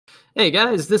Hey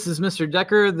guys, this is Mr.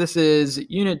 Decker. This is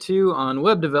Unit 2 on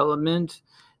Web Development.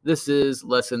 This is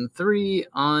Lesson 3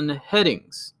 on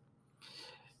Headings.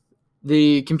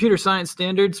 The computer science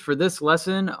standards for this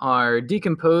lesson are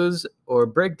decompose or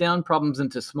break down problems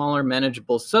into smaller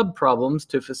manageable subproblems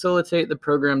to facilitate the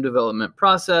program development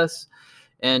process,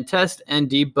 and test and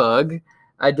debug,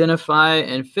 identify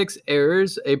and fix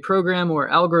errors, a program or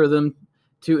algorithm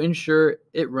to ensure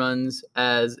it runs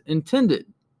as intended.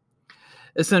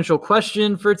 Essential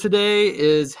question for today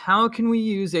is, how can we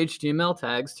use HTML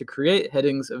tags to create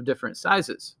headings of different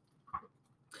sizes?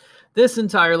 This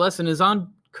entire lesson is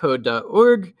on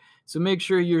code.org, so make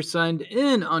sure you're signed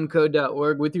in on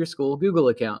code.org with your school Google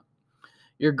account.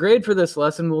 Your grade for this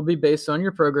lesson will be based on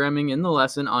your programming in the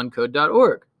lesson on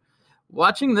code.org.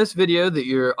 Watching this video that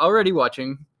you're already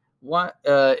watching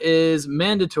is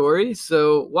mandatory,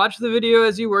 so watch the video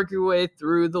as you work your way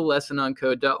through the lesson on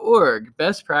code.org.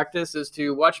 Best practice is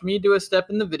to watch me do a step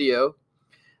in the video,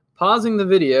 pausing the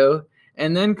video,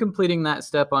 and then completing that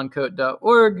step on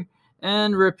code.org,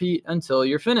 and repeat until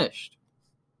you're finished.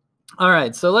 All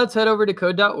right, so let's head over to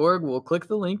code.org. We'll click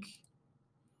the link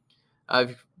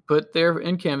I've put there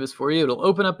in Canvas for you. It'll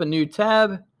open up a new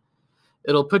tab.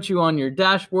 It'll put you on your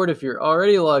dashboard if you're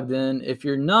already logged in. If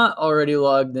you're not already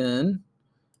logged in,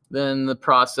 then the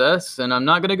process, and I'm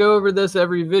not going to go over this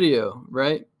every video,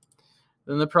 right?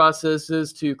 Then the process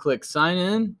is to click sign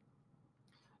in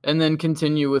and then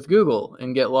continue with Google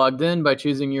and get logged in by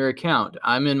choosing your account.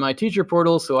 I'm in my teacher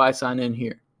portal, so I sign in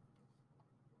here.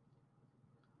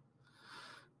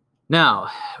 Now,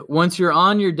 once you're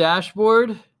on your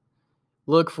dashboard,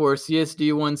 look for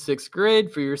CSD 1 6th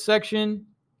grade for your section.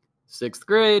 6th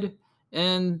grade,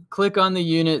 and click on the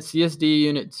unit CSD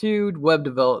Unit 2 Web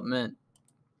Development.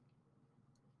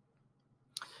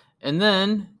 And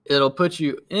then it'll put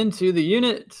you into the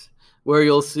unit where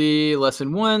you'll see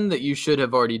Lesson 1 that you should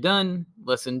have already done,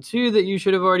 Lesson 2 that you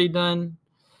should have already done,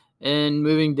 and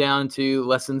moving down to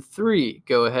Lesson 3.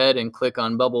 Go ahead and click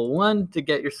on Bubble 1 to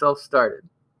get yourself started.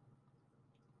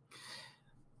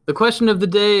 The question of the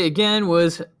day again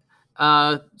was,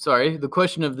 the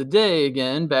question of the day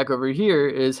again, back over here,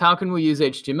 is how can we use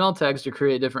HTML tags to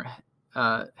create different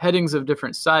headings of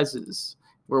different sizes?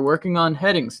 We're working on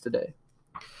headings today.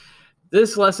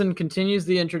 This lesson continues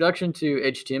the introduction to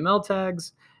HTML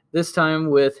tags, this time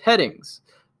with headings.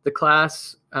 The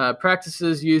class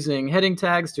practices using heading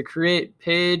tags to create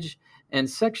page and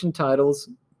section titles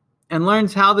and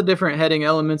learns how the different heading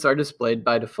elements are displayed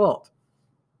by default.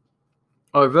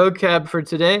 Our vocab for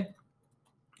today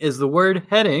is the word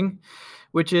heading,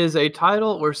 which is a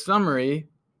title or summary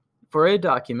for a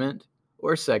document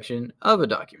or section of a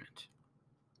document.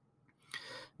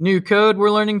 New code we're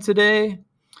learning today,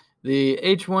 the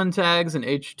H1 tags and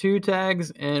H2 tags,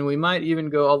 and we might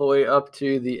even go all the way up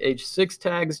to the H6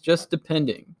 tags, just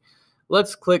depending.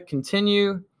 Let's click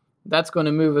continue. That's going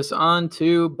to move us on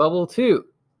to Bubble 2.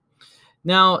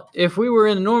 Now, if we were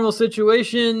in a normal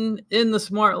situation in the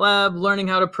Smart Lab, learning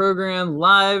how to program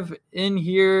live in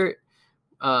here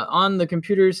on the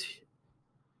computers,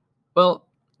 well,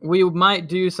 we might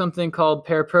do something called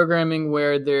pair programming,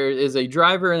 where there is a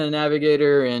driver and a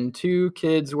navigator and two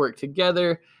kids work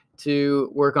together to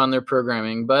work on their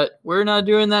programming. But we're not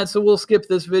doing that, so we'll skip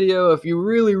this video. If you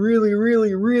really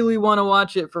want to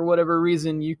watch it for whatever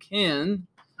reason, you can.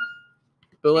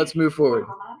 But let's move forward.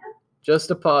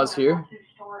 Just a pause here.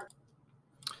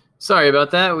 Sorry about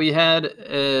that. We had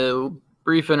a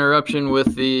brief interruption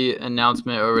with the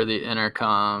announcement over the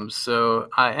intercom. So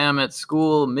I am at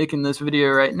school making this video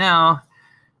right now,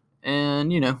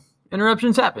 and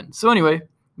interruptions happen. So anyway,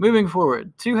 moving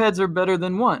forward, 2 heads are better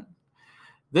than 1.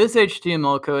 This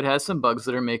HTML code has some bugs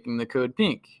that are making the code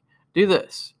pink. Do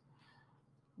this.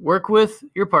 Work with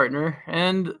your partner,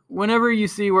 and whenever you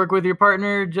see work with your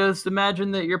partner, just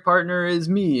imagine that your partner is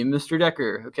me, Mr.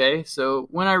 Decker, okay? So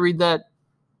when I read that,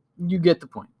 you get the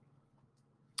point.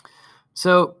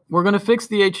 So we're going to fix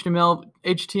the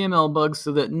HTML bugs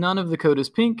so that none of the code is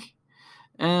pink,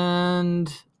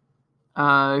 and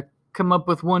come up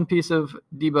with one piece of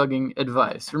debugging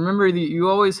advice. Remember that you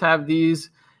always have these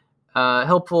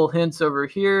helpful hints over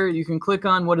here. You can click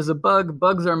on what is a bug.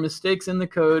 Bugs are mistakes in the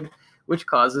code which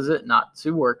causes it not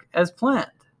to work as planned.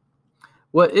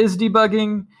 What is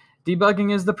debugging?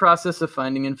 Debugging is the process of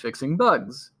finding and fixing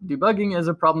bugs. Debugging is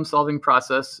a problem-solving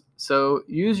process, so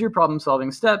use your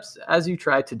problem-solving steps as you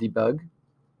try to debug.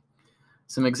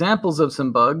 Some examples of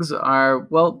some bugs are,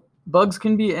 well, bugs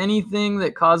can be anything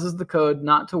that causes the code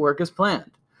not to work as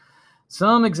planned.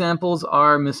 Some examples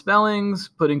are misspellings,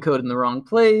 putting code in the wrong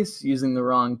place, using the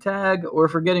wrong tag, or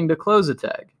forgetting to close a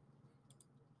tag.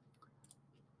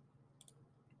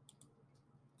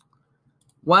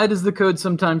 Why does the code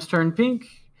sometimes turn pink?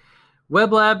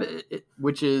 WebLab,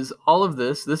 which is all of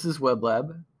this is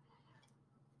WebLab.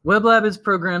 WebLab is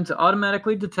programmed to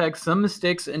automatically detect some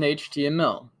mistakes in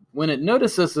HTML. When it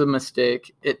notices a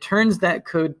mistake, it turns that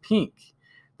code pink.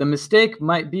 The mistake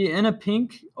might be in a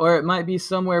pink, or it might be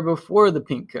somewhere before the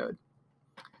pink code.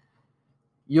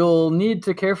 You'll need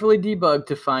to carefully debug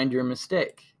to find your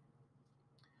mistake.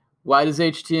 Why does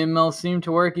HTML seem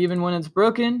to work even when it's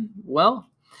broken? Well,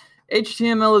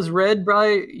 HTML is read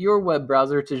by your web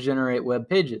browser to generate web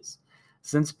pages.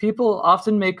 Since people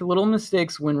often make little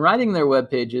mistakes when writing their web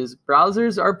pages,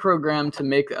 browsers are programmed to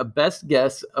make a best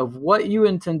guess of what you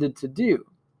intended to do.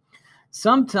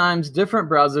 Sometimes different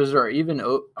browsers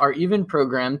are even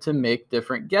programmed to make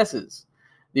different guesses.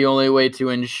 The only way to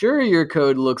ensure your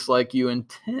code looks like you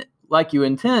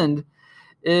intend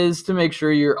is to make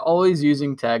sure you're always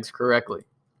using tags correctly.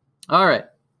 All right,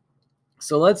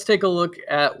 so let's take a look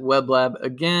at WebLab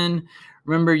again.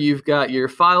 Remember, you've got your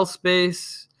file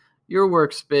space, your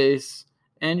workspace,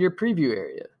 and your preview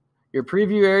area. Your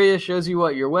preview area shows you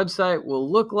what your website will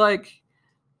look like.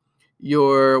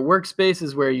 Your workspace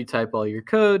is where you type all your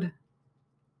code.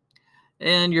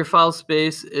 And your file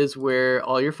space is where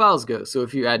all your files go. So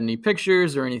if you add any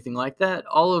pictures or anything like that,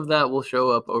 all of that will show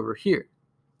up over here.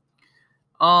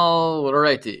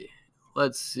 Alrighty,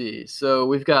 let's see. So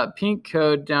we've got pink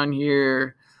code down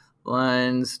here,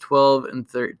 lines 12 and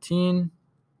 13.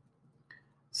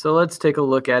 So let's take a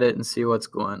look at it and see what's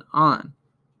going on.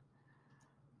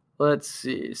 Let's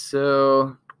see.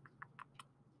 So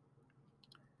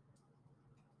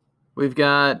we've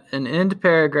got an end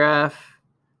paragraph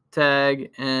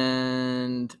tag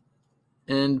and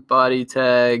end body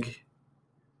tag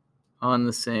on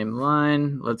the same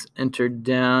line. Let's enter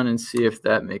down and see if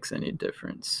that makes any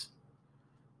difference.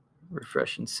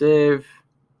 Refresh and save.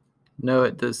 No,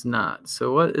 it does not.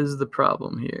 So what is the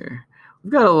problem here?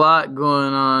 We've got a lot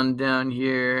going on down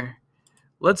here.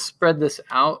 Let's spread this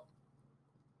out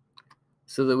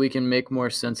so that we can make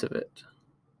more sense of it.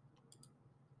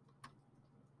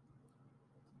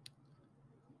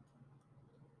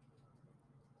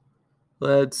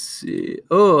 Let's see.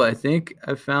 Oh, I think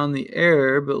I found the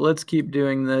error, but let's keep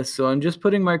doing this. So I'm just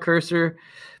putting my cursor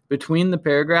between the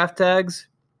paragraph tags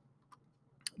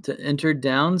to enter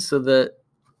down so that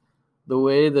the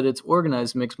way that it's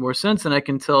organized makes more sense and I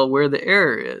can tell where the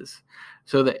error is.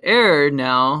 So the error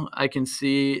now I can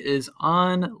see is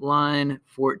on line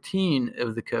 14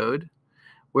 of the code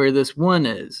where this 1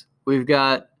 is. We've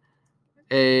got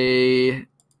a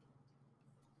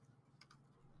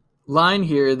line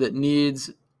here that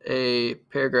needs a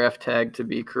paragraph tag to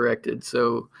be corrected.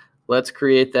 So let's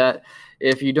create that.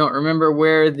 If you don't remember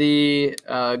where the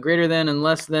greater than and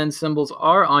less than symbols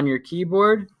are on your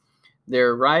keyboard,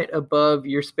 they're right above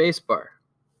your space bar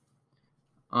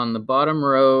on the bottom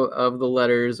row of the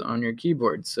letters on your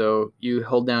keyboard. So you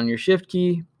hold down your shift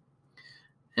key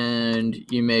and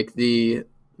you make the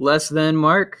less than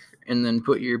mark and then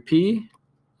put your P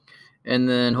and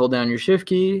then hold down your shift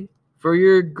key for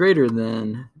your greater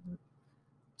than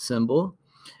symbol.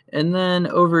 And then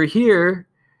over here,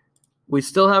 we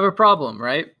still have a problem,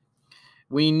 right?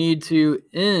 We need to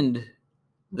end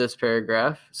this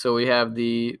paragraph. So we have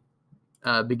the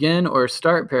begin or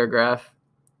start paragraph,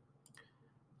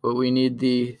 but we need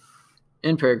the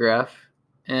end paragraph.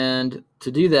 And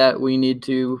to do that, we need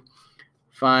to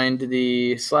find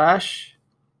the slash,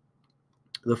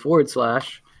 the forward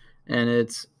slash, and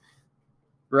it's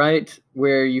right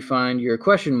where you find your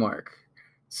question mark.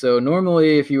 So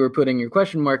normally if you were putting your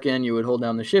question mark in, you would hold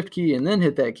down the shift key and then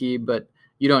hit that key, but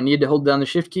you don't need to hold down the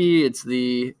shift key. It's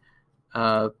the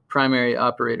primary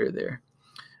operator there.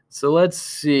 So let's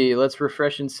see, let's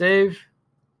refresh and save.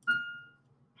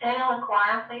 Daniel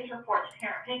Inquirer, please report to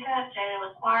Parent Pickup. Daniel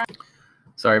Inquirer.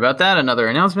 Sorry about that, another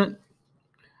announcement.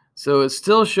 So it's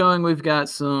still showing we've got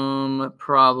some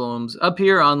problems. Up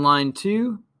here on line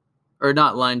 2, or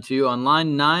not line 2, on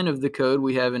line 9 of the code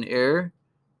we have an error.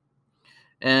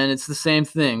 And it's the same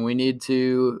thing. We need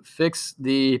to fix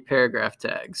the paragraph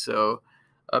tag. So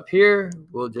up here,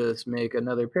 we'll just make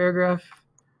another paragraph,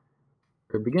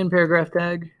 or begin paragraph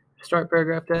tag, start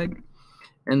paragraph tag.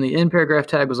 And the end paragraph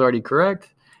tag was already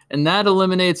correct. And that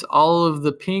eliminates all of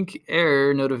the pink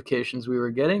error notifications we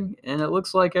were getting. And it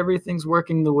looks like everything's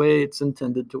working the way it's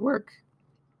intended to work.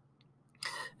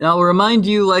 Now, I'll remind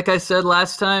you, like I said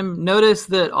last time, notice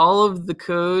that all of the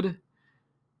code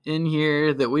in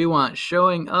here that we want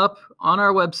showing up on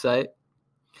our website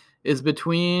is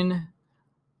between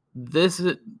this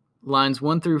lines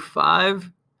 1 through 5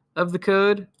 of the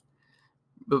code,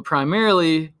 but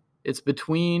primarily it's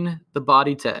between the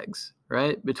body tags,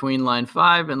 right? Between line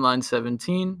 5 and line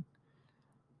 17,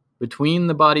 between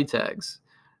the body tags.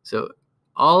 So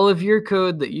all of your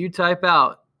code that you type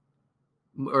out,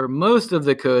 or most of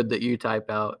the code that you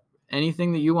type out,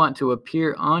 anything that you want to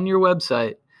appear on your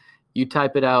website, you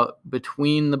type it out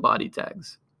between the body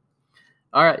tags.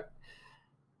 All right.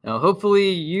 Now,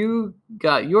 hopefully you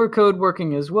got your code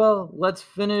working as well. Let's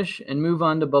finish and move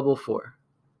on to bubble 4.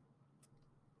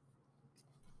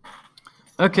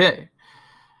 Okay.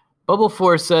 Bubble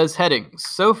 4 says headings.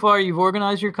 So far, you've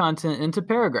organized your content into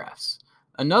paragraphs.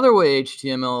 Another way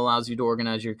HTML allows you to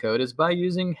organize your code is by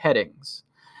using headings.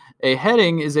 A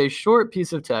heading is a short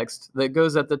piece of text that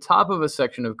goes at the top of a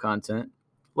section of content,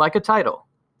 like a title.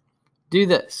 Do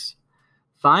this.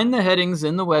 Find the headings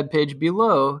in the web page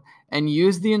below and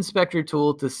use the inspector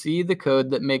tool to see the code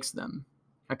that makes them.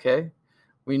 Okay,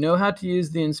 we know how to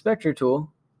use the inspector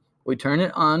tool. We turn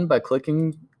it on by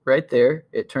clicking right there.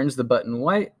 It turns the button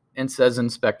white and says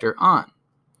inspector on.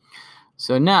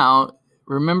 So now,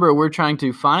 remember, we're trying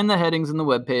to find the headings in the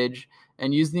web page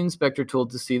and use the inspector tool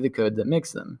to see the code that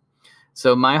makes them.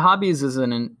 So my hobbies is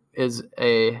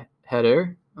a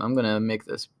header. I'm going to make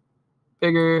this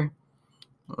bigger.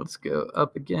 Let's go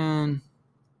up again.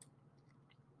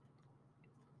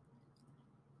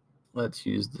 Let's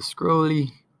use the scrolly.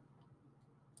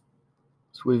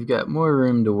 So we've got more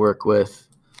room to work with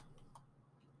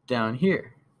down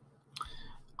here.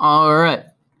 All right.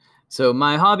 So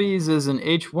my hobbies is an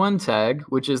H1 tag,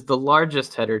 which is the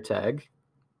largest header tag.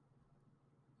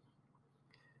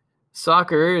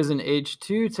 Soccer is an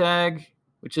H2 tag,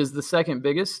 which is the second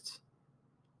biggest.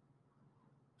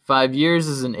 5 years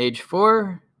is an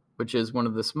H4, which is one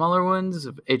of the smaller ones.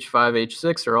 H5,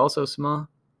 H6 are also small.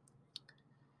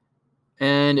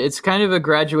 And it's kind of a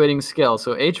graduating scale.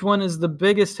 So H1 is the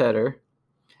biggest header.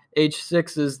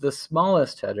 H6 is the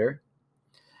smallest header.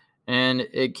 And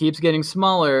it keeps getting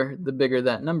smaller the bigger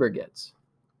that number gets.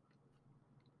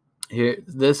 Here,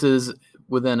 this is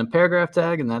within a paragraph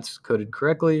tag, and that's coded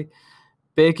correctly.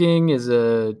 Baking is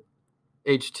a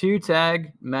H2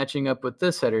 tag matching up with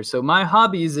this header. So my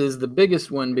hobbies is the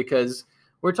biggest one because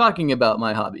we're talking about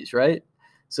my hobbies, right?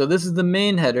 So this is the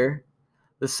main header.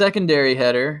 The secondary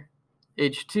header,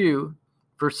 H2,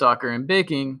 for soccer and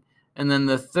baking. And then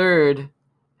the third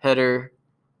header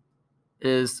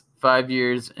is 5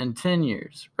 years and 10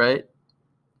 years, right?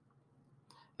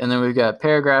 And then we've got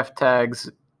paragraph tags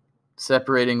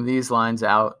separating these lines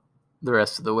out the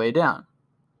rest of the way down.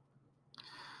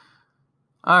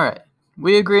 All right,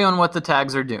 we agree on what the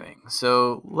tags are doing.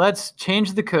 So let's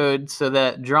change the code so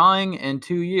that drawing and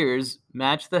 2 years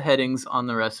match the headings on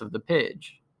the rest of the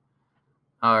page.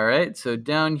 All right, so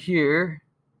down here,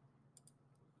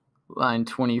 line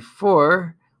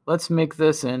 24, let's make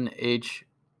this an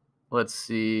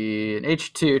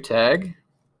H2 tag.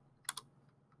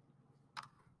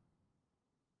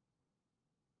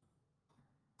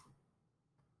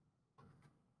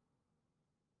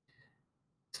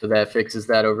 So that fixes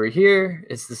that over here.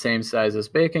 It's the same size as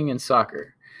baking and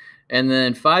soccer. And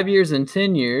then 5 years and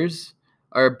 10 years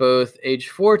are both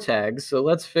H4 tags. So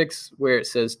let's fix where it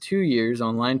says 2 years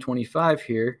on line 25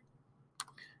 here.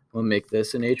 We'll make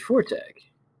this an H4 tag.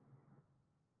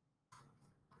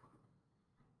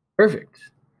 Perfect.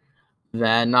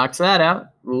 That knocks that out.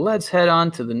 Let's head on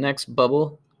to the next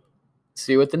bubble,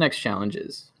 see what the next challenge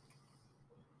is.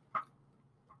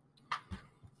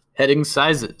 Heading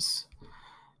sizes.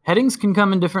 Headings can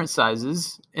come in different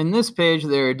sizes. In this page,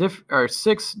 there are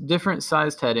 6 different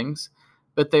sized headings,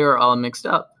 but they are all mixed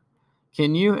up.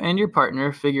 Can you and your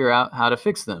partner figure out how to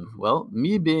fix them? Well,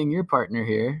 me being your partner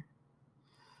here.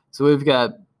 So we've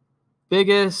got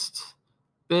biggest,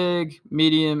 big,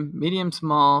 medium, medium,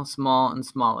 small, small, and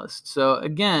smallest. So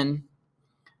again,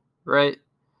 right,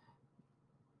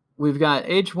 we've got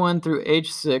H1 through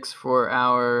H6 for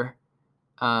our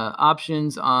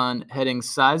options on heading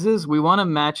sizes. We want to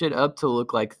match it up to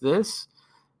look like this.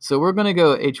 So we're going to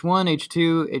go H1,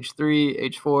 H2, H3,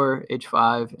 H4,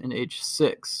 H5, and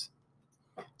H6.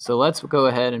 So let's go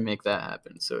ahead and make that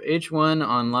happen. So H1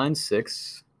 on line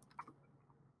 6,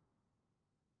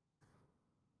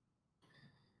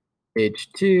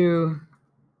 H2,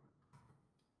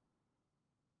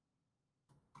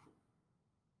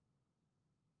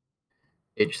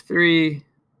 H3,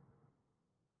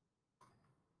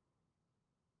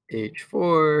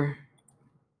 H4,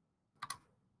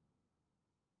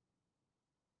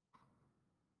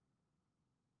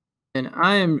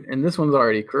 and this one's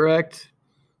already correct,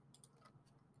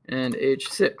 and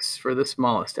H6 for the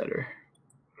smallest header.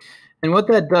 And what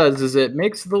that does is it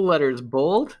makes the letters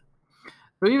bold,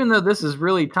 So even though this is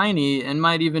really tiny and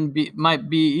might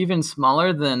be even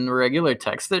smaller than regular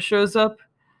text that shows up,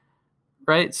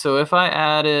 right? So if I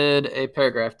added a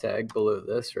paragraph tag below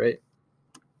this, right?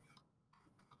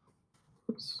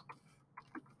 Oops.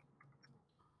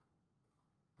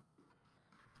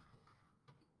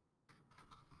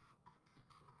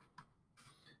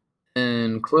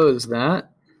 And close that.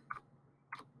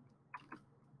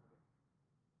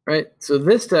 Right, so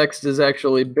this text is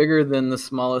actually bigger than the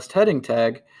smallest heading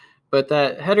tag, but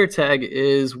that header tag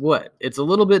is what? It's a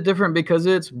little bit different because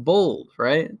it's bold,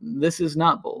 right? This is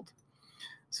not bold.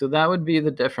 So that would be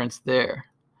the difference there.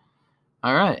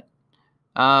 All right,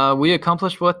 we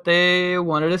accomplished what they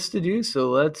wanted us to do, so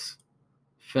let's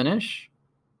finish.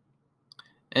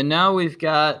 And now we've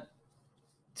got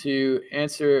to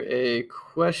answer a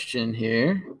question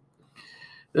here.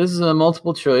 This is a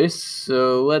multiple choice,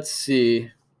 so let's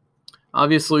see.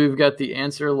 Obviously, we've got the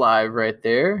answer live right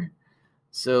there.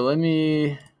 So let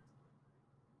me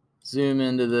zoom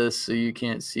into this so you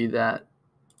can't see that.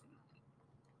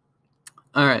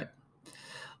 All right.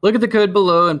 Look at the code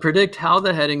below and predict how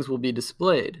the headings will be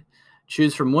displayed.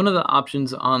 Choose from one of the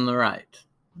options on the right.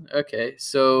 Okay,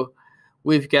 so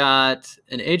we've got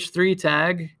an H3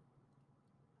 tag,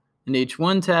 an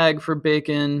H1 tag for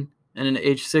bacon, and an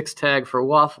H6 tag for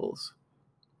waffles.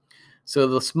 So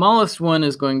the smallest one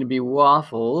is going to be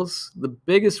waffles, the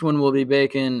biggest one will be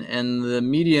bacon, and the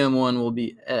medium one will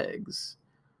be eggs.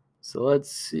 So let's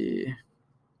see.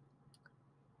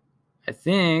 I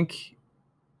think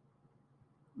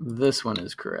this one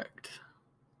is correct.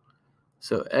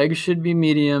 So eggs should be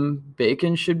medium,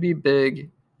 bacon should be big,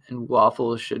 and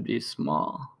waffles should be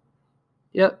small.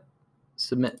 Yep,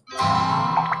 submit.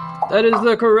 That is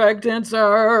the correct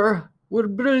answer. We're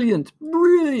brilliant,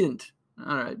 brilliant.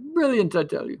 All right, brilliant, I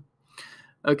tell you.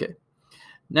 Okay,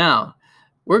 now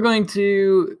we're going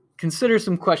to consider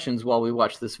some questions while we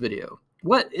watch this video.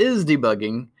 What is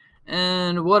debugging,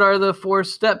 and what are the 4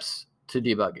 steps to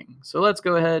debugging? So let's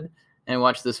go ahead and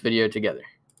watch this video together.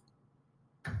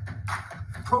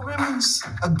 Programming's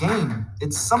a game.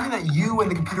 It's something that you and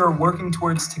the computer are working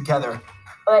towards together.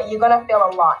 But you're gonna fail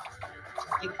a lot.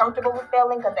 You're comfortable with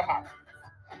failing because it happens.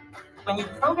 When you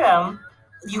program,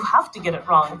 you have to get it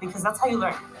wrong because that's how you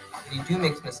learn. If you do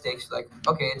make mistakes, you're like,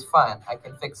 okay, it's fine. I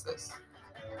can fix this.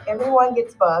 Everyone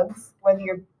gets bugs, whether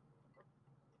you're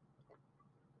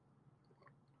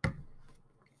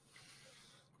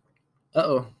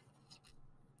Uh-oh.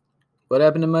 What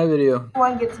happened to my video?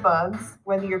 Everyone gets bugs,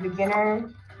 whether you're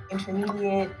beginner,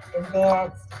 intermediate,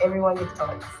 advanced, everyone gets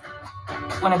bugs.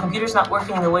 When a computer's not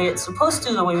working the way it's supposed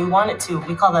to, the way we want it to,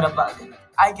 we call that a bug.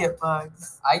 I get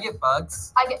bugs. I get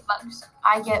bugs. I get bugs.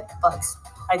 I get bugs.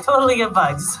 I totally get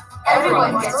bugs.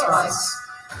 Everyone gets bugs.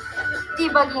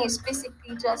 Debugging is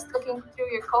basically just looking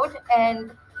through your code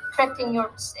and correcting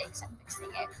your mistakes and fixing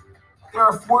it. There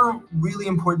are 4 really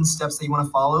important steps that you want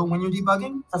to follow when you're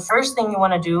debugging. The first thing you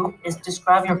want to do is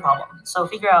describe your problem. So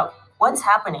figure out what's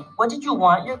happening. What did you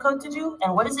want your code to do,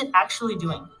 and what is it actually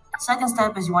doing? Second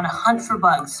step is you want to hunt for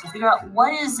bugs. So figure out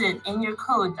what is it in your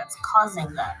code that's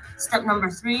causing that. Step number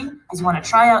 3 is you want to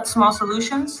try out small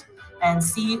solutions and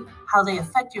see how they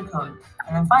affect your code.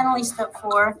 And then finally, step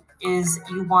 4 is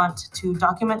you want to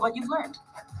document what you've learned.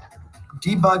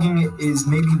 Debugging is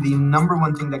maybe the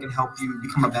 #1 thing that can help you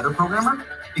become a better programmer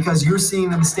because you're seeing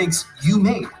the mistakes you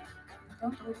made.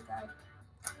 Don't do that.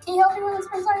 Can you help me with this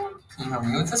for a second? Can you help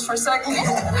me with this for a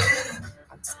second?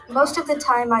 Most of the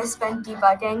time I spend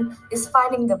debugging is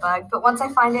finding the bug, but once I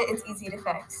find it, it's easy to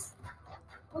fix.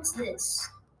 What's this?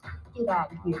 Get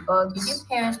out of here, bugs. Did your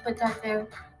parents put that there?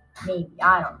 Maybe,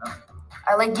 I don't know.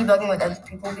 I like debugging with other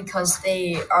people because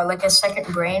they are like a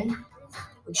second brain,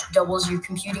 which doubles your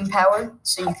computing power,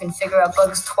 so you can figure out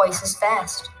bugs twice as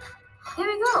fast. Here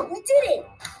we go. We did it.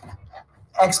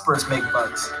 Experts make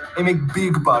bugs. They make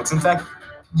big bugs. In fact,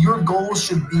 your goal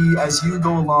should be, as you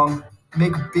go along,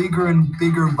 make bigger and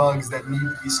bigger bugs that need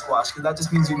to be squashed, because that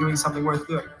just means you're doing something worth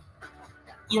doing.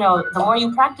 You know, the more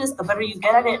you practice, the better you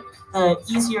get at it, the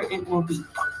easier it will be.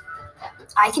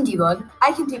 I can debug.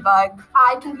 I can debug.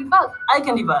 I can debug. I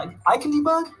can debug. I can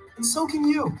debug, and so can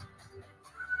you.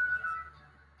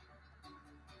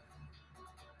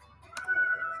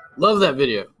 Love that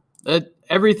video.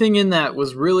 Everything in that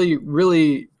was really,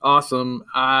 really awesome.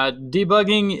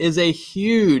 Debugging is a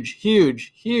huge,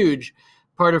 huge, huge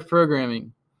part of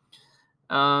programming.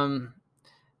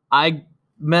 I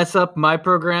mess up my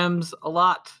programs a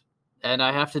lot, and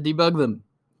I have to debug them.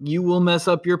 You will mess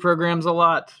up your programs a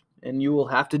lot, and you will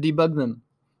have to debug them.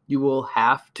 You will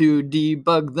have to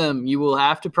debug them. You will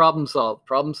have to problem solve.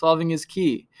 Problem solving is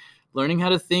key. Learning how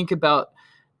to think about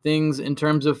things in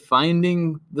terms of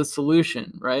finding the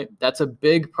solution, right? That's a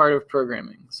big part of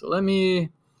programming. So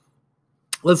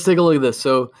let's take a look at this.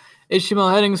 So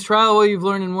HTML headings, trial what you've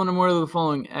learned in one or more of the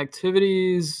following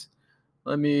activities.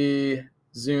 Let me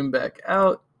zoom back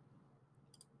out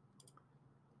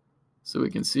so we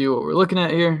can see what we're looking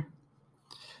at here.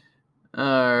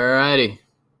 Alrighty.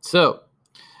 So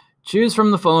choose from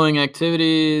the following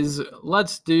activities.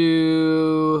 Let's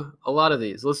do a lot of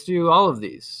these. Let's do all of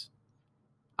these.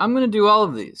 I'm going to do all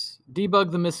of these. Debug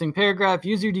the missing paragraph.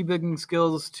 Use your debugging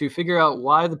skills to figure out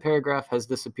why the paragraph has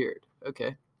disappeared.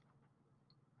 Okay.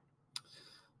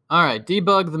 All right.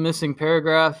 Debug the missing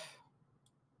paragraph.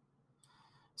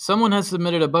 Someone has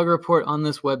submitted a bug report on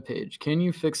this web page. Can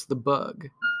you fix the bug?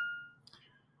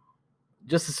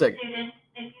 Just a second. Student,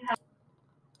 if you have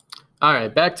All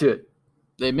right. Back to it.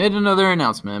 They made another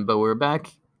announcement, but we're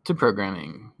back to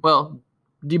programming. Well,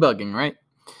 debugging, right?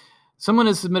 Someone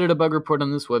has submitted a bug report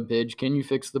on this webpage. Can you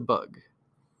fix the bug?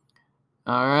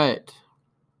 All right.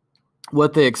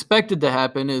 What they expected to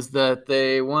happen is that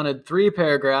they wanted 3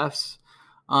 paragraphs,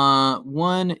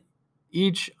 one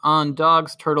each on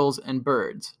dogs, turtles, and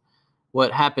birds.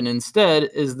 What happened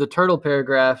instead is the turtle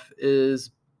paragraph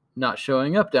is not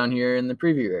showing up down here in the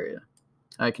preview area.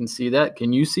 I can see that.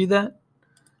 Can you see that?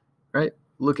 Right?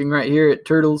 Looking right here at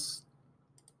turtles.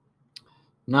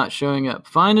 Not showing up.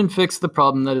 Find and fix the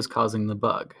problem that is causing the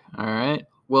bug. All right.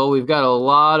 Well, we've got a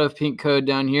lot of pink code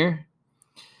down here.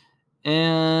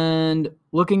 And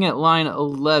looking at line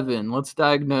 11, let's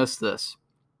diagnose this.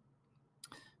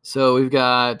 So we've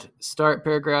got start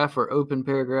paragraph or open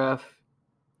paragraph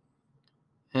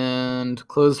and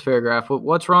close paragraph.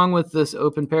 What's wrong with this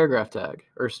open paragraph tag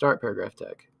or start paragraph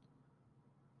tag?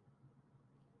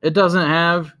 It doesn't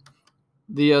have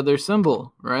the other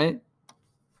symbol, right?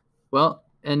 Well,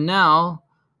 and now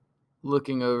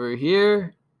looking over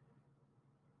here,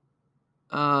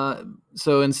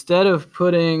 so instead of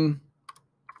putting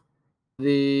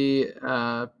the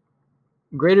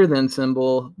greater than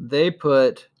symbol, they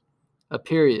put a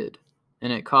period,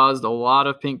 and it caused a lot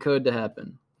of pink code to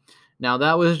happen. Now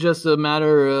that was just a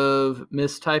matter of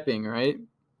mistyping, right?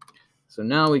 So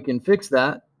now we can fix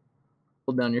that.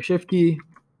 Hold down your shift key,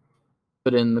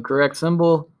 put in the correct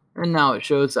symbol, and now it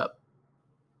shows up.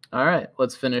 All right,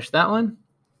 let's finish that one.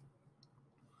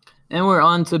 And we're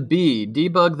on to B,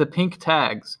 debug the pink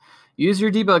tags. Use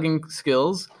your debugging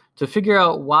skills to figure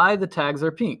out why the tags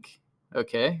are pink.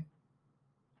 Okay.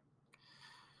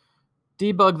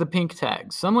 Debug the pink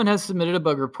tags. Someone has submitted a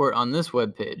bug report on this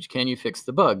web page. Can you fix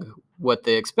the bug? What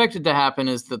they expected to happen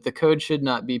is that the code should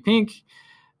not be pink.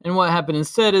 And what happened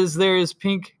instead is there is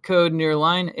pink code near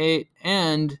line 8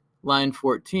 and line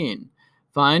 14.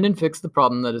 Find and fix the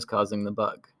problem that is causing the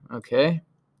bug. Okay.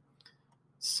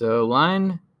 So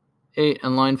line 8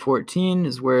 and line 14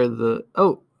 is where the,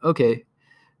 oh, okay.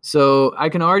 So I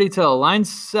can already tell line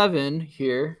 7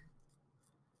 here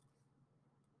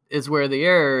is where the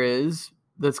error is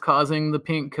that's causing the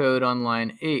pink code on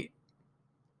line 8.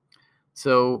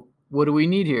 So what do we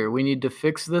need here? We need to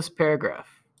fix this paragraph,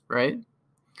 right?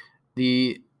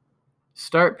 The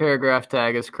start paragraph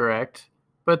tag is correct,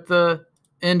 but the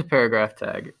end paragraph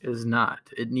tag is not.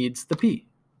 It needs the P.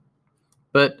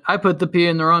 But I put the P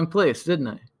in the wrong place, didn't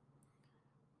I?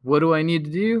 What do I need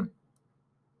to do?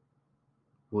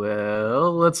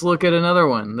 Well, let's look at another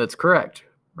one that's correct,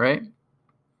 right?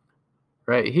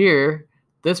 Right here,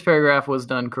 this paragraph was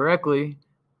done correctly.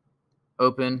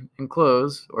 Open and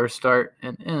close, or start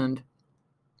and end.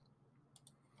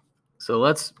 So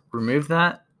let's remove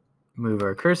that, move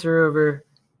our cursor over,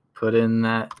 put in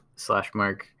that slash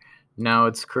mark. Now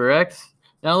it's correct.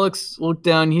 Now let's look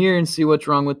down here and see what's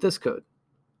wrong with this code.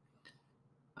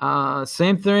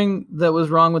 Same thing that was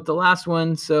wrong with the last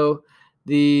one. So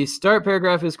the start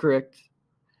paragraph is correct,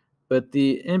 but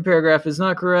the end paragraph is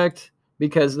not correct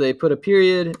because they put a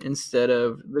period instead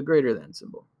of the greater than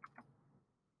symbol.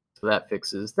 So that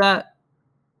fixes that.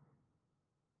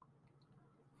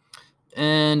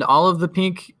 And all of the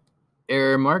pink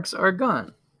error marks are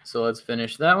gone. So let's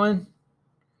finish that one.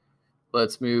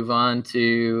 Let's move on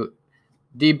to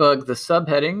debug the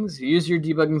subheadings. Use your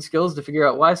debugging skills to figure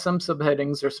out why some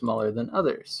subheadings are smaller than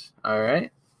others. All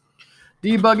right.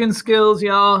 Debugging skills,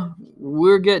 y'all.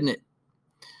 We're getting it.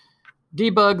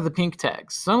 Debug the pink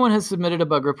tags. Someone has submitted a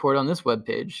bug report on this web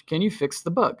page. Can you fix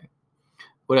the bug?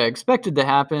 What I expected to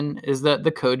happen is that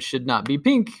the code should not be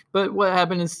pink, but what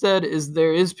happened instead is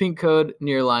there is pink code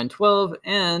near line 12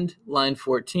 and line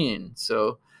 14.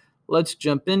 So let's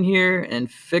jump in here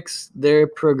and fix their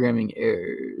programming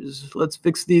errors. Let's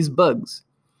fix these bugs.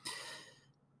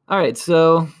 All right,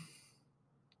 so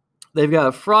they've got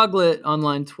a froglet on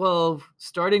line 12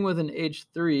 starting with an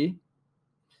H3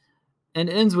 and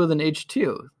ends with an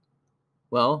H2.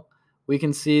 Well, we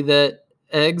can see that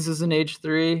eggs is an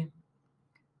H3,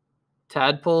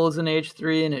 tadpole is an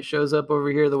H3, and it shows up over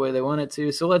here the way they want it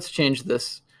to. So let's change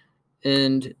this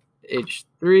end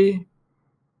H3.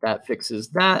 That fixes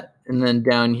that. And then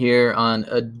down here on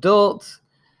adult,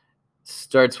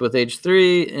 starts with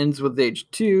H3, ends with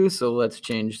H2. So let's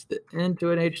change the end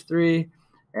to an H3.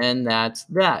 And that's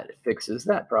that. It fixes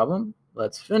that problem.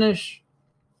 Let's finish.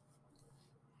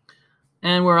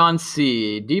 And we're on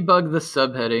C. Debug the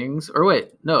subheadings. Or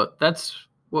wait, no, that's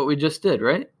what we just did,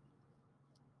 right?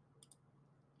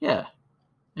 Yeah.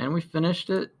 And we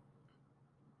finished it.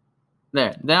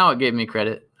 There. Now it gave me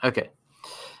credit. Okay.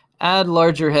 Add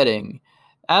larger heading.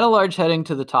 Add a large heading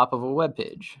to the top of a web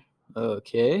page.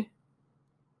 Okay.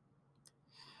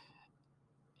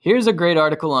 Here's a great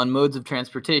article on modes of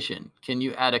transportation. Can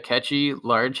you add a catchy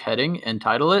large heading and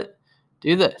title it?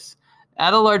 Do this.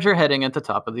 Add a larger heading at the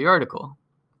top of the article.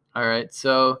 All right,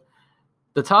 so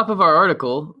the top of our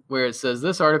article, where it says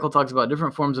this article talks about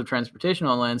different forms of transportation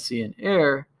on land, sea, and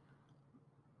air,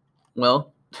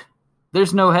 well,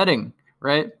 there's no heading,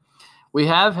 right? We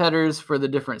have headers for the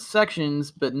different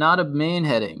sections, but not a main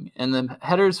heading. And the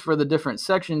headers for the different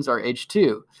sections are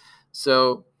H2.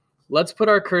 So let's put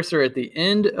our cursor at the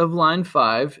end of line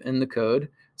 5 in the code.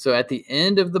 So at the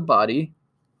end of the body,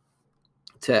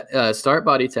 start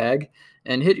body tag,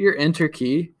 and hit your enter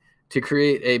key to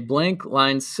create a blank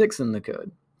line 6 in the code.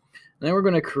 And then we're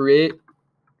going to create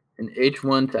an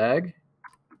H1 tag.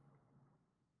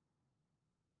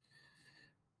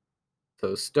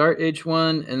 So start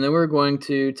H1, and then we're going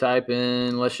to type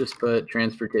in, let's just put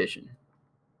transportation.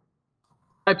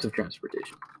 Types of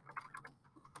transportation.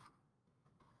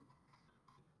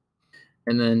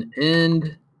 And then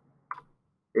end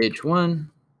H1.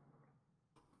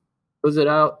 Close it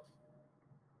out.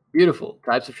 Beautiful.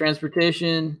 Types of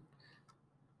transportation.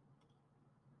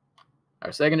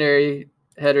 Our secondary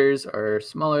headers are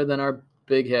smaller than our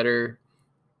big header,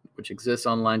 which exists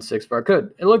on line 6 of our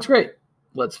code. It looks great.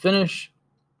 Let's finish.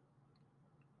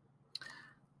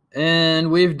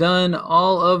 And we've done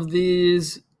all of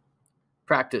these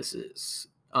practices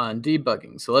on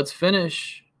debugging. So let's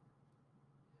finish.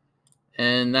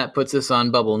 And that puts us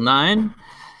on bubble 9,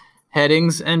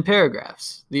 headings and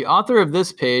paragraphs. The author of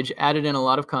this page added in a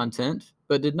lot of content,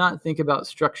 but did not think about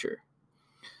structure.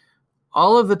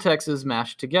 All of the text is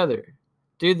mashed together.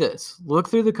 Do this. Look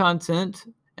through the content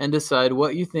and decide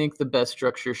what you think the best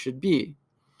structure should be.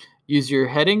 Use your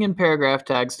heading and paragraph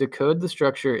tags to code the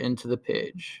structure into the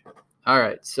page. All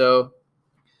right, so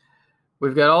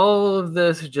we've got all of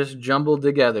this just jumbled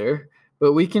together,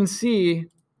 but we can see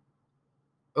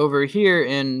over here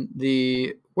in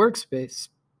the workspace,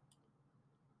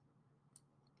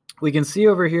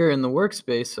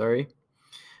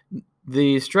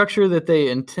 the structure that they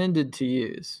intended to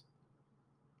use.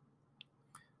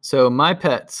 So my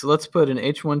pets, let's put an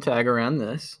H1 tag around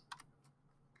this.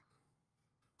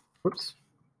 Whoops.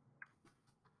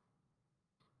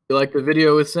 Like the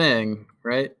video was saying,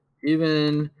 right?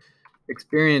 Even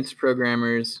experienced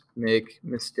programmers make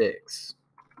mistakes.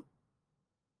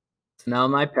 So now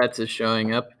my pets is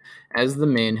showing up as the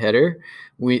main header.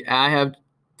 I have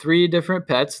 3 different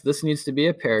pets. This needs to be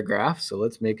a paragraph, so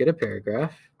let's make it a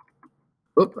paragraph.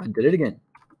 Oop, I did it again.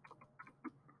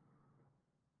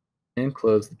 And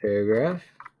close the paragraph.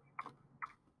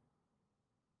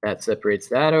 That separates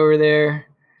that over there.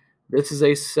 This is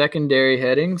a secondary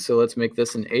heading, so let's make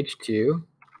this an H2.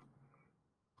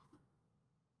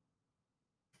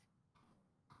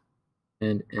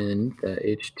 And end that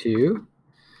H2.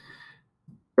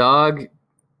 Dog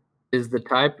is the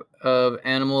type of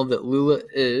animal that Lula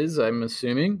is, I'm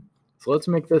assuming. So let's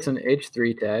make this an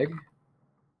H3 tag.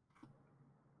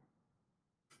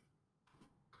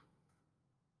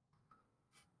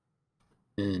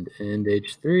 And end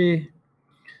H3.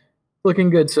 Looking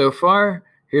good so far.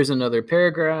 Here's another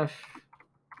paragraph.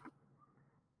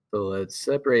 So let's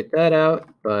separate that out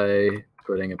by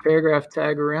putting a paragraph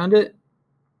tag around it.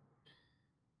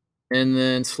 And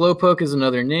then slowpoke is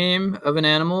another name of an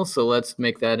animal, so let's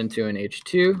make that into an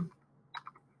H2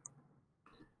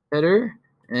 header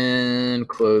and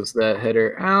close that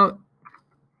header out.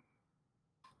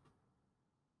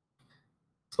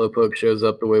 Slowpoke shows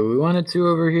up the way we want it to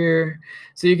over here.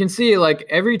 So you can see, like,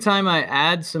 every time I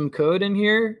add some code in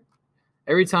here,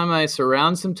 every time I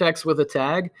surround some text with a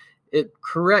tag, it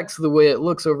corrects the way it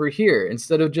looks over here.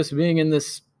 Instead of just being in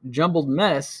this jumbled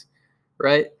mess,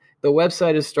 right? The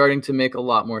website is starting to make a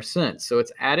lot more sense. So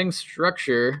it's adding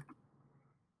structure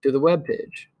to the web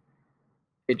page.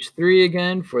 H3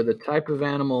 again for the type of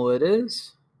animal it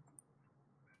is.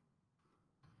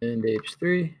 And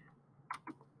H3.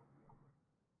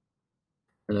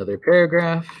 Another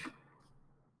paragraph.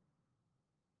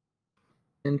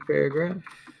 End paragraph.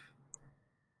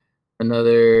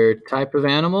 Another type of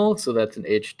animal, so that's an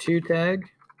H2 tag.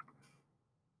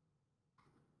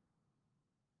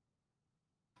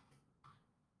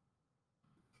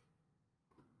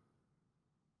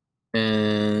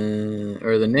 And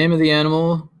or the name of the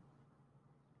animal.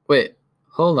 Wait,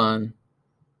 hold on.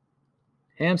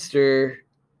 Hamster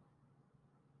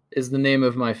is the name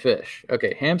of my fish.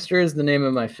 Okay, hamster is the name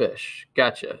of my fish.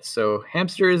 Gotcha. So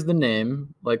hamster is the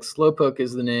name, like Slowpoke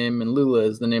is the name, and Lula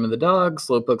is the name of the dog.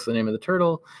 Slowpoke's the name of the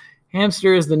turtle.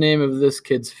 Hamster is the name of this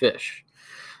kid's fish.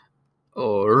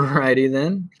 Alrighty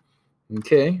then.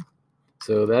 Okay,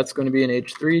 so that's going to be an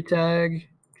H3 tag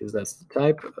because that's the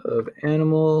type of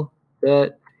animal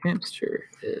that hamster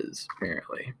is,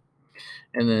 apparently.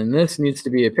 And then this needs to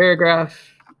be a paragraph.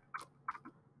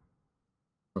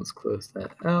 Let's close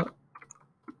that out.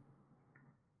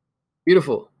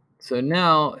 Beautiful. So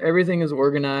now everything is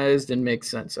organized and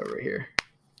makes sense over here.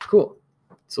 Cool.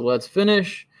 So let's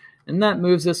finish. And that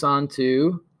moves us on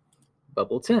to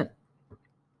bubble 10.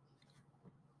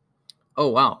 Oh,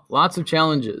 wow. Lots of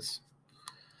challenges.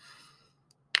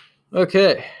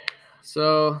 Okay.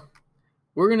 So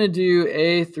we're going to do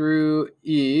A through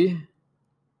E.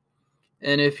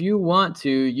 And if you want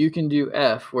to, you can do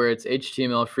F, where it's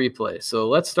HTML free play. So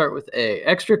let's start with A.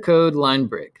 Extra code line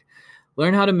break.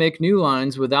 Learn how to make new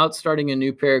lines without starting a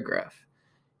new paragraph.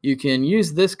 You can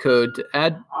use this code to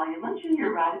add... You mentioned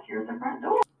you're right here at the front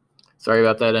door. Sorry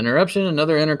about that interruption.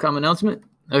 Another intercom announcement.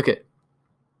 Okay.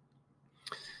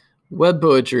 Web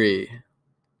poetry.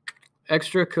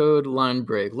 Extra code line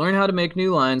break. Learn how to make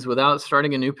new lines without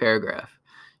starting a new paragraph.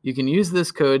 You can use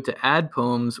this code to add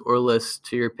poems or lists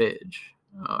to your page.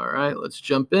 All right, let's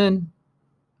jump in.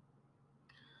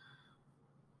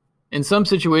 In some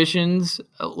situations,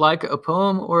 like a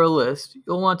poem or a list,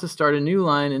 you'll want to start a new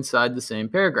line inside the same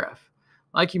paragraph,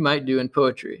 like you might do in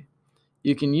poetry.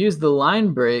 You can use the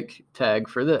line break tag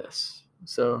for this.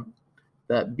 So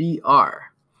that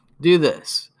BR. Do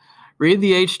this. Read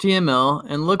the HTML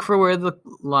and look for where the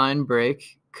line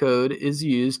break code is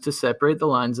used to separate the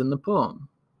lines in the poem.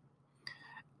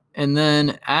 And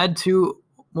then add 2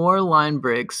 more line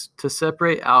breaks to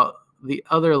separate out the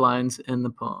other lines in the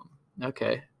poem.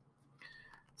 Okay.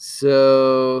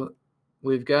 So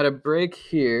we've got a break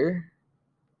here.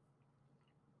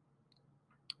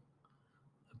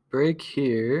 A break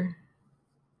here.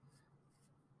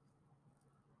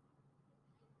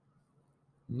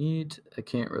 I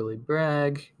can't really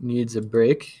brag, needs a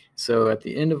break. So at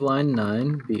the end of line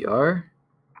 9, BR.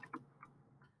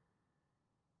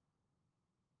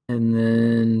 And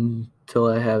then till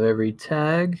I have every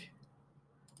tag,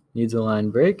 needs a line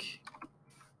break.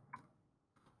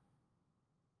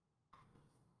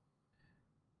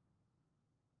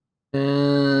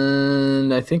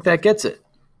 And I think that gets it.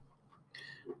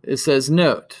 It says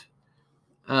note,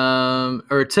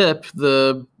 or tip,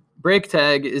 the break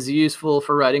tag is useful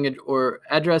for writing or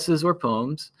addresses or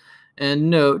poems. And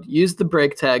note, use the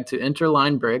break tag to enter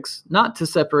line breaks, not to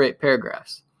separate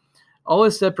paragraphs.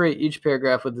 Always separate each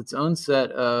paragraph with its own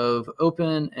set of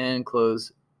open and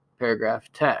close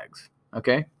paragraph tags.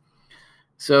 Okay?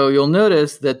 So you'll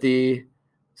notice that the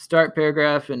start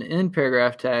paragraph and end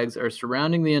paragraph tags are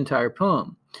surrounding the entire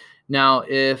poem. Now,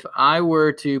 if I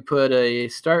were to put a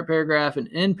start paragraph and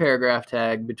end paragraph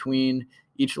tag between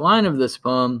each line of this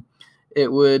poem,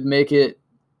 it would make it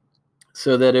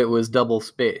so that it was double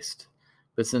spaced.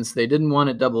 But since they didn't want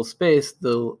it double spaced,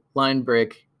 the line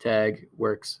break tag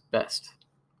works best.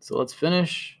 So let's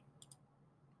finish.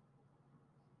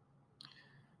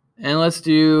 And let's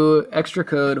do extra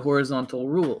code horizontal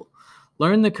rule.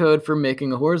 Learn the code for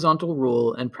making a horizontal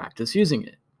rule and practice using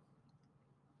it.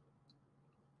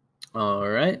 All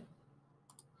right.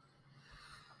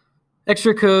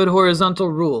 Extra code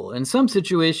horizontal rule. In some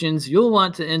situations, you'll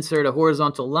want to insert a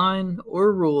horizontal line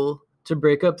or rule to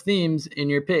break up themes in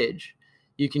your page.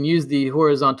 You can use the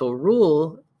horizontal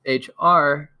rule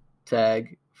HR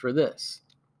tag for this.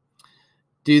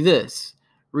 Do this.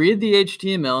 Read the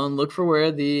HTML and look for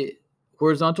where the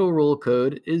horizontal rule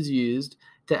code is used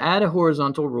to add a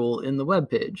horizontal rule in the web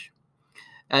page.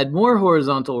 Add more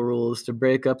horizontal rules to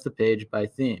break up the page by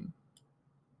theme.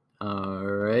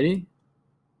 Alrighty.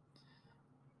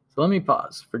 So let me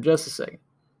pause for just a second.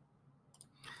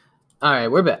 All right,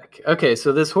 we're back. Okay,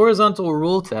 so this horizontal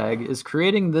rule tag is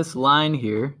creating this line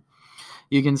here.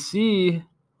 You can see,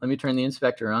 let me turn the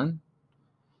inspector on.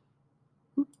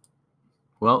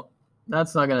 Well,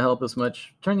 that's not going to help us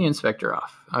much. Turn the inspector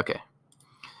off. Okay.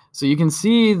 So you can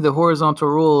see the horizontal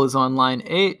rule is on line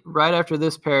 8, right after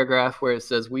this paragraph where it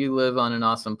says, we live on an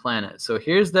awesome planet. So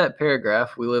here's that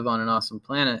paragraph, we live on an awesome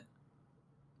planet.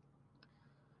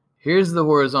 Here's the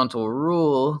horizontal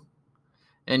rule,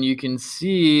 and you can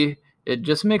see it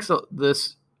just makes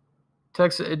this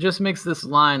text, it just makes this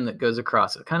line that goes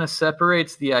across. It kind of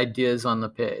separates the ideas on the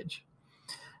page.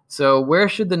 So where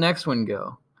should the next one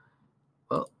go?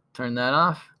 Well, turn that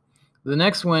off. The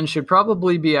next one should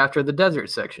probably be after the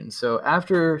desert section. So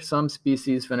after some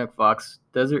species, fennec fox,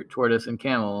 desert tortoise, and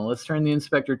camel. And let's turn the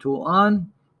inspector tool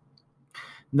on.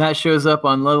 And that shows up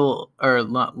on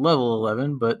not level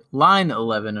 11, but line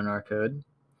 11 in our code.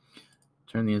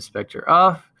 Turn the inspector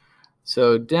off.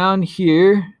 So down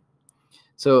here,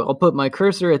 so I'll put my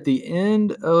cursor at the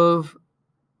end of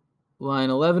line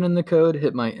 11 in the code,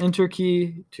 hit my enter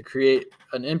key to create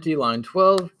an empty line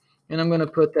 12, and I'm going to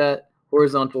put that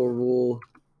horizontal rule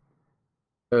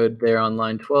code there on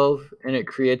line 12, and it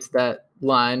creates that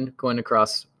line going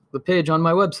across the page on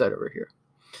my website over here.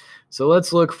 So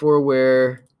let's look for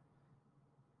where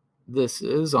this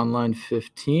is on line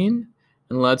 15,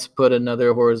 and let's put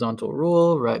another horizontal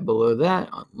rule right below that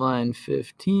on line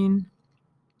 15.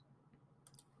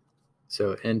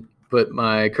 So, and put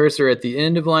my cursor at the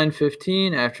end of line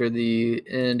 15 after the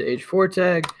end H4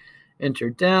 tag, enter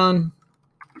down,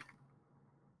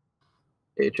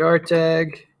 HR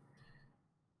tag,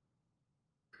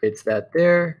 creates that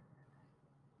there.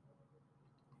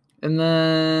 And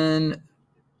then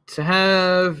to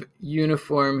have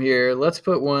uniform here, let's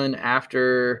put one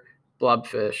after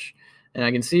blobfish. And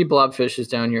I can see blobfish is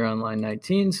down here on line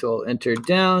 19, so I'll enter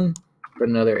down, put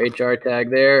another HR tag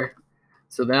there.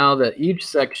 So now that each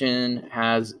section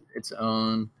has its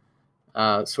own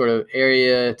sort of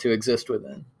area to exist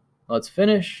within. Let's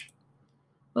finish.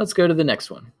 Let's go to the next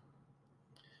one.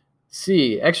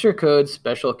 C, extra code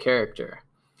special character.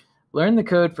 Learn the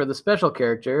code for the special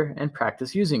character and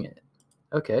practice using it.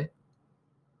 Okay.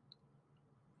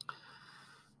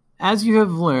 As you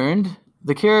have learned,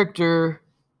 the character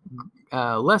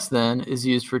less than is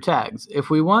used for tags. If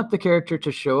we want the character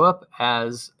to show up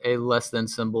as a less than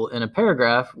symbol in a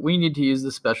paragraph, we need to use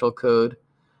the special code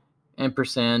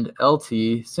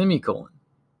 $LT semicolon.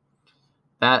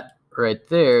 That right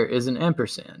there is an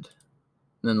ampersand.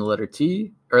 And then the letter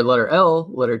T, or letter L,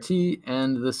 letter T,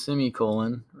 and the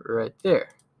semicolon right there.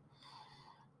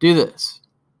 Do this.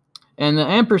 And the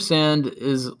ampersand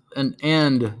is an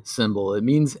and symbol. It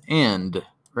means and,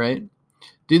 right?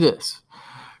 Do this.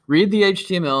 Read the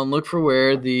HTML and look for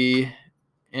where the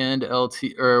and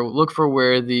LT, or look for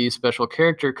where the special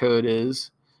character code is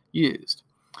used.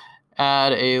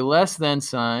 Add a less than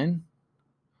sign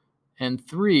and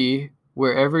 3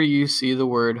 wherever you see the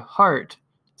word heart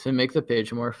to make the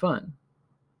page more fun.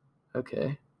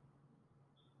 Okay.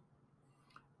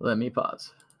 Let me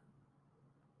pause.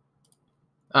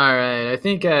 All right, I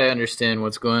think I understand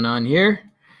what's going on here.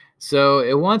 So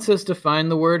it wants us to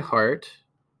find the word heart,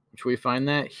 which we find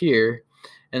that here,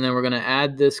 and then we're going to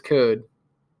add this code.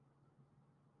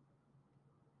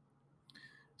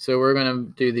 So we're going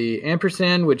to do the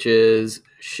ampersand, which is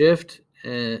shift,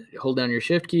 and hold down your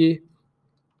shift key,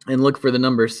 and look for the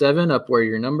number 7 up where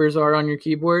your numbers are on your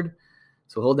keyboard.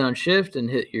 So hold down shift and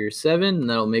hit your 7, and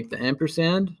that'll make the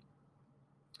ampersand.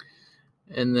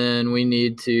 And then we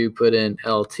need to put in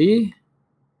LT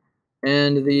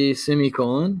and the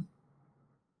semicolon.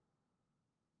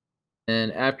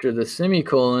 And after the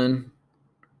semicolon,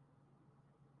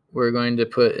 we're going to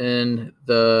put in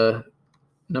the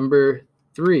number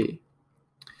 3.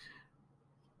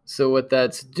 So what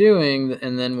that's doing,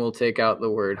 and then we'll take out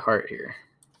the word heart here.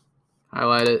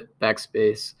 Highlight it,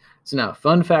 backspace. So now,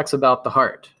 fun facts about the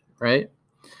heart, right?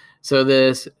 So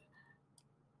this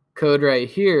code right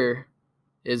here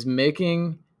is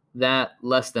making that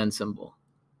less than symbol.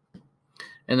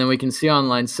 And then we can see on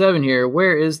line 7 here,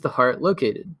 where is the heart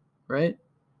located, right?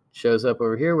 Shows up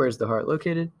over here. Where's the heart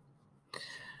located?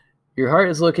 Your heart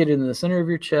is located in the center of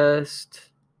your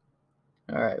chest.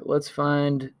 All right, let's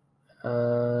find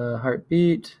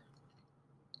heartbeat.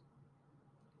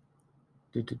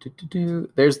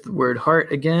 There's the word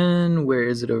heart again. Where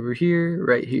is it over here?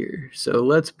 Right here. So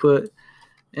let's put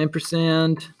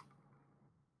ampersand,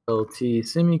 LT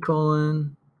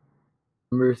semicolon,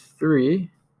 number 3.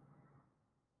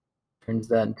 Turns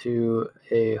that into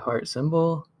a heart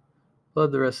symbol.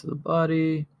 Flood the rest of the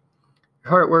body. Your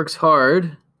heart works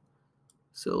hard.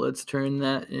 So let's turn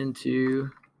that into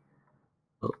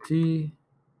LT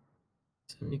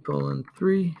semicolon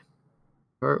 3.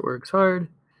 Heart works hard.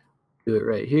 Do it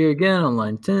right here again on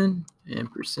line 10.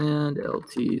 Ampersand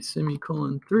LT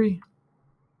semicolon 3.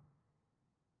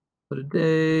 What a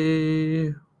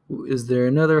day. Is there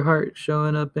another heart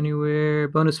showing up anywhere?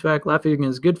 Bonus fact, laughing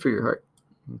is good for your heart.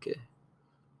 Okay.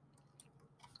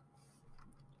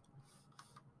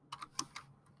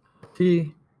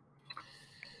 T,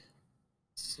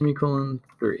 semicolon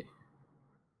 3.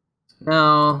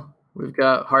 Now we've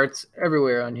got hearts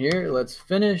everywhere on here. Let's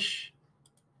finish.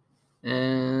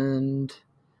 And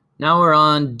now we're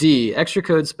on D, extra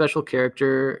code special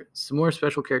character, some more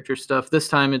special character stuff. This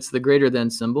time it's the greater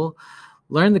than symbol.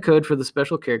 Learn the code for the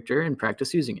special character and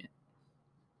practice using it.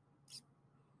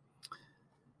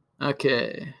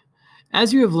 Okay.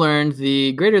 As you have learned,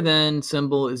 the greater than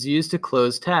symbol is used to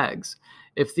close tags.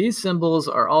 If these symbols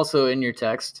are also in your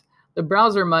text, the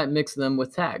browser might mix them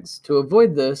with tags. To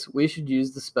avoid this, we should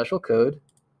use the special code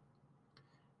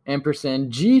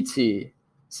 &GT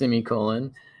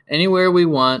semicolon anywhere we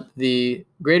want the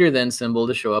greater than symbol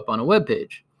to show up on a web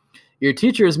page. Your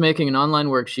teacher is making an online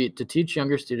worksheet to teach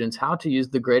younger students how to use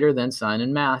the greater than sign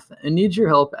in math and needs your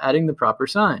help adding the proper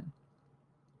sign.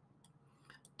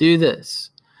 Do this.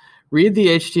 Read the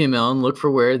HTML and look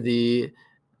for where the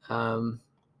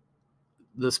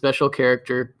special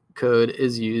character code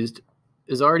is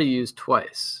already used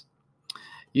twice.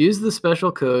 Use the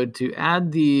special code to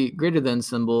add the greater than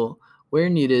symbol where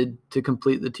needed to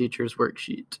complete the teacher's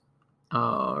worksheet.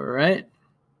 All right.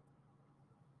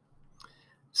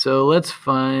 So let's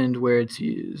find where it's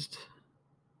used.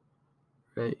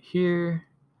 Right here.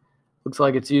 Looks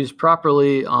like it's used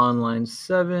properly on line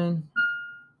 7.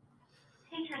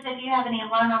 Teachers, if you have any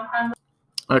learner problems.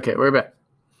 Okay, we're back.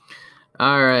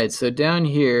 All right, so down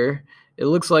here, it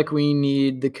looks like we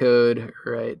need the code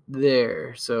right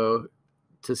there. So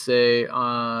to say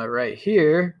right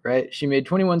here, right, she made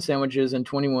 21 sandwiches and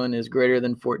 21 is greater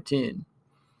than 14.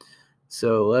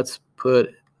 So let's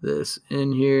put this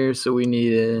in here. So we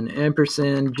need an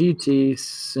 &GT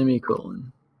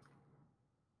semicolon.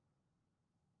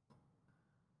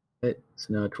 Right,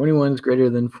 so now 21 is greater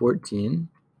than 14.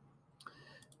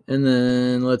 And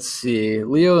then let's see,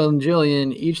 Leo and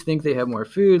Jillian each think they have more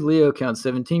food. Leo counts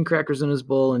 17 crackers in his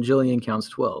bowl and Jillian counts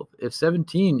 12. If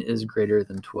 17 is greater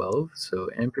than 12, so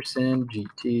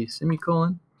 &GT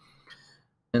semicolon.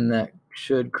 And that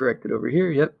should correct it over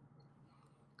here. Yep.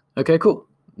 Okay, cool.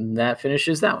 And that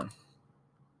finishes that one.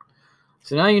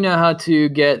 So now you know how to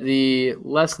get the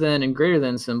less than and greater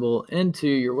than symbol into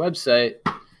your website,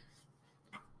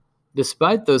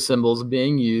 despite those symbols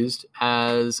being used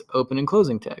as open and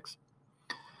closing tags.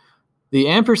 The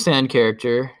 &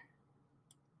 character,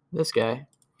 this guy,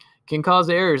 can cause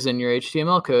errors in your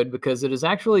HTML code because it is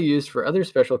actually used for other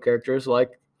special characters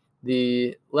like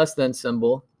the less than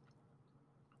symbol,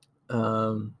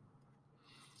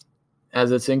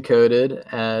 as it's encoded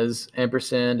as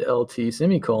 &LT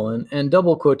semicolon, and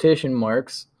double quotation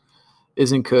marks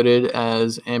is encoded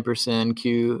as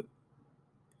 &QUOT.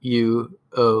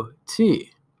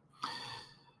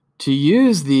 To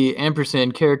use the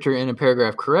 & character in a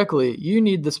paragraph correctly, you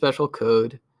need the special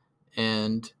code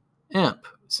and amp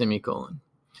semicolon.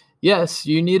 Yes,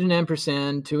 you need an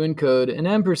ampersand to encode an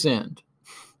ampersand.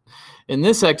 In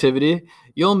this activity,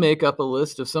 you'll make up a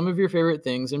list of some of your favorite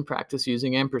things and practice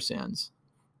using ampersands.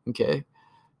 Okay,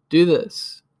 do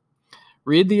this.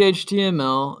 Read the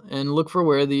HTML and look for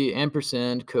where the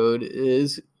ampersand code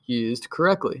is used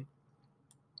correctly.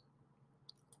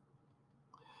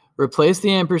 Replace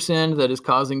the ampersand that is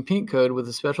causing pink code with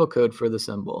a special code for the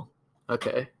symbol.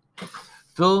 Okay.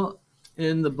 Fill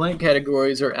in the blank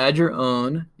categories or add your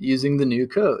own using the new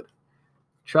code.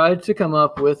 Try to come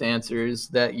up with answers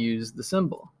that use the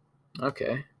symbol.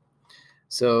 Okay.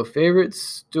 So favorite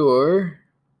store,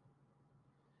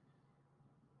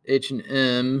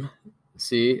 H&M,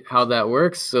 see how that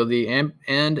works. So the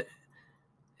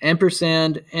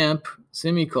ampersand amp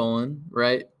semicolon,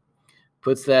 right,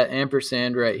 puts that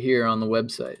ampersand right here on the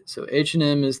website. So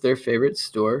H&M is their favorite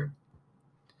store.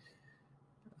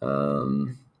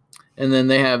 And then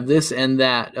they have this and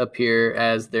that up here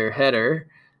as their header.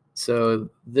 So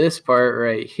this part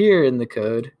right here in the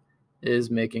code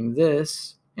is making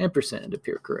this ampersand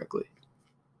appear correctly.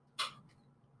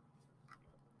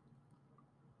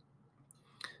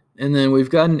 And then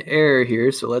we've got an error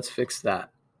here, so let's fix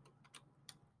that.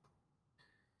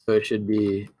 So it should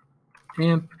be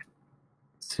amp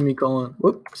semicolon,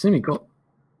 whoop, semicolon,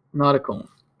 not a colon.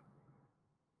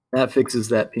 That fixes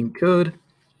that pink code.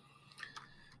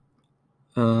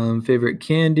 Favorite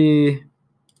candy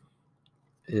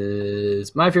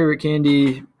is my favorite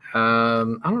candy. I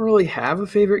don't really have a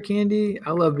favorite candy.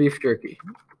 I love beef jerky.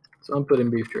 So I'm putting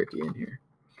beef jerky in here.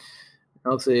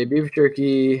 I'll say beef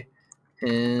jerky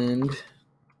and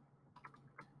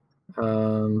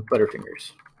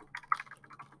Butterfingers.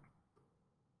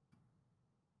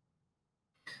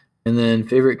 And then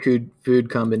favorite food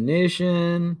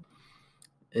combination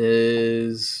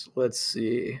is, let's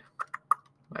see,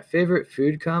 my favorite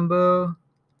food combo,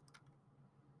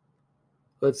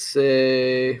 let's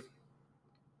say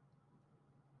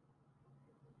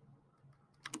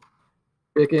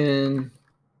chicken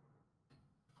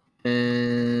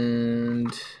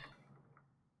and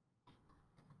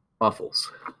waffles.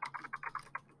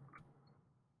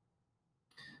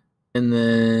 And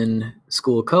then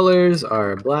school colors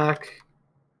are black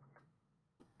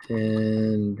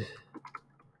and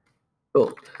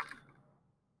gold.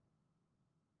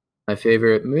 My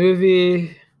favorite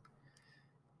movie,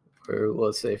 or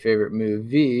let's say favorite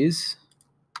movies,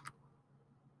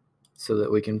 so that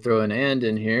we can throw an and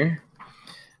in here.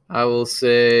 I will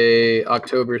say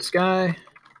October Sky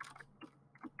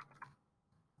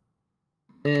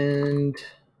and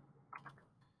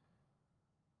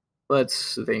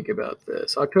let's think about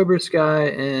this. October Sky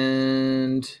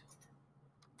and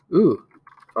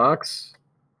Fox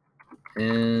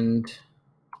and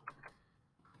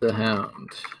the Hound.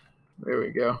 There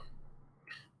we go.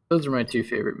 Those are my two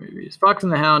favorite movies. Fox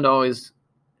and the Hound always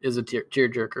is a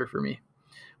tearjerker for me.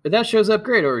 But that shows up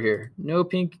great over here. No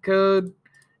pink code,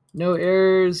 no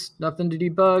errors, nothing to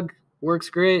debug. Works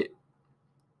great.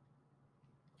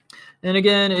 And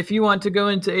again, if you want to go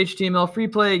into HTML free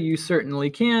play, you certainly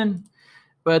can.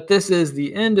 But this is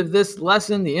the end of this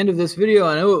lesson, the end of this video.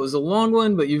 I know it was a long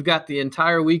one, but you've got the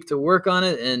entire week to work on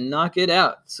it and knock it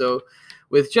out. So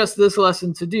with just this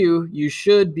lesson to do, you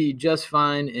should be just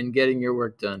fine in getting your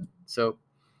work done. So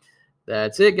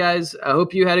that's it, guys. I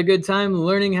hope you had a good time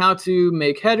learning how to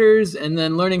make headers and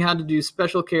then learning how to do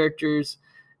special characters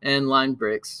and line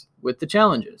breaks with the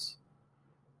challenges.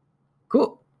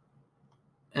 Cool.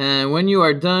 And when you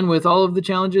are done with all of the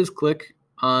challenges, click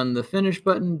on the finish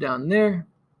button down there.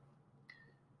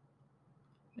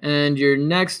 And your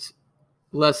next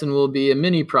lesson will be a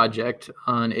mini project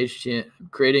on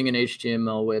creating an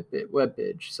HTML web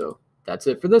page. So that's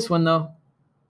it for this one, though.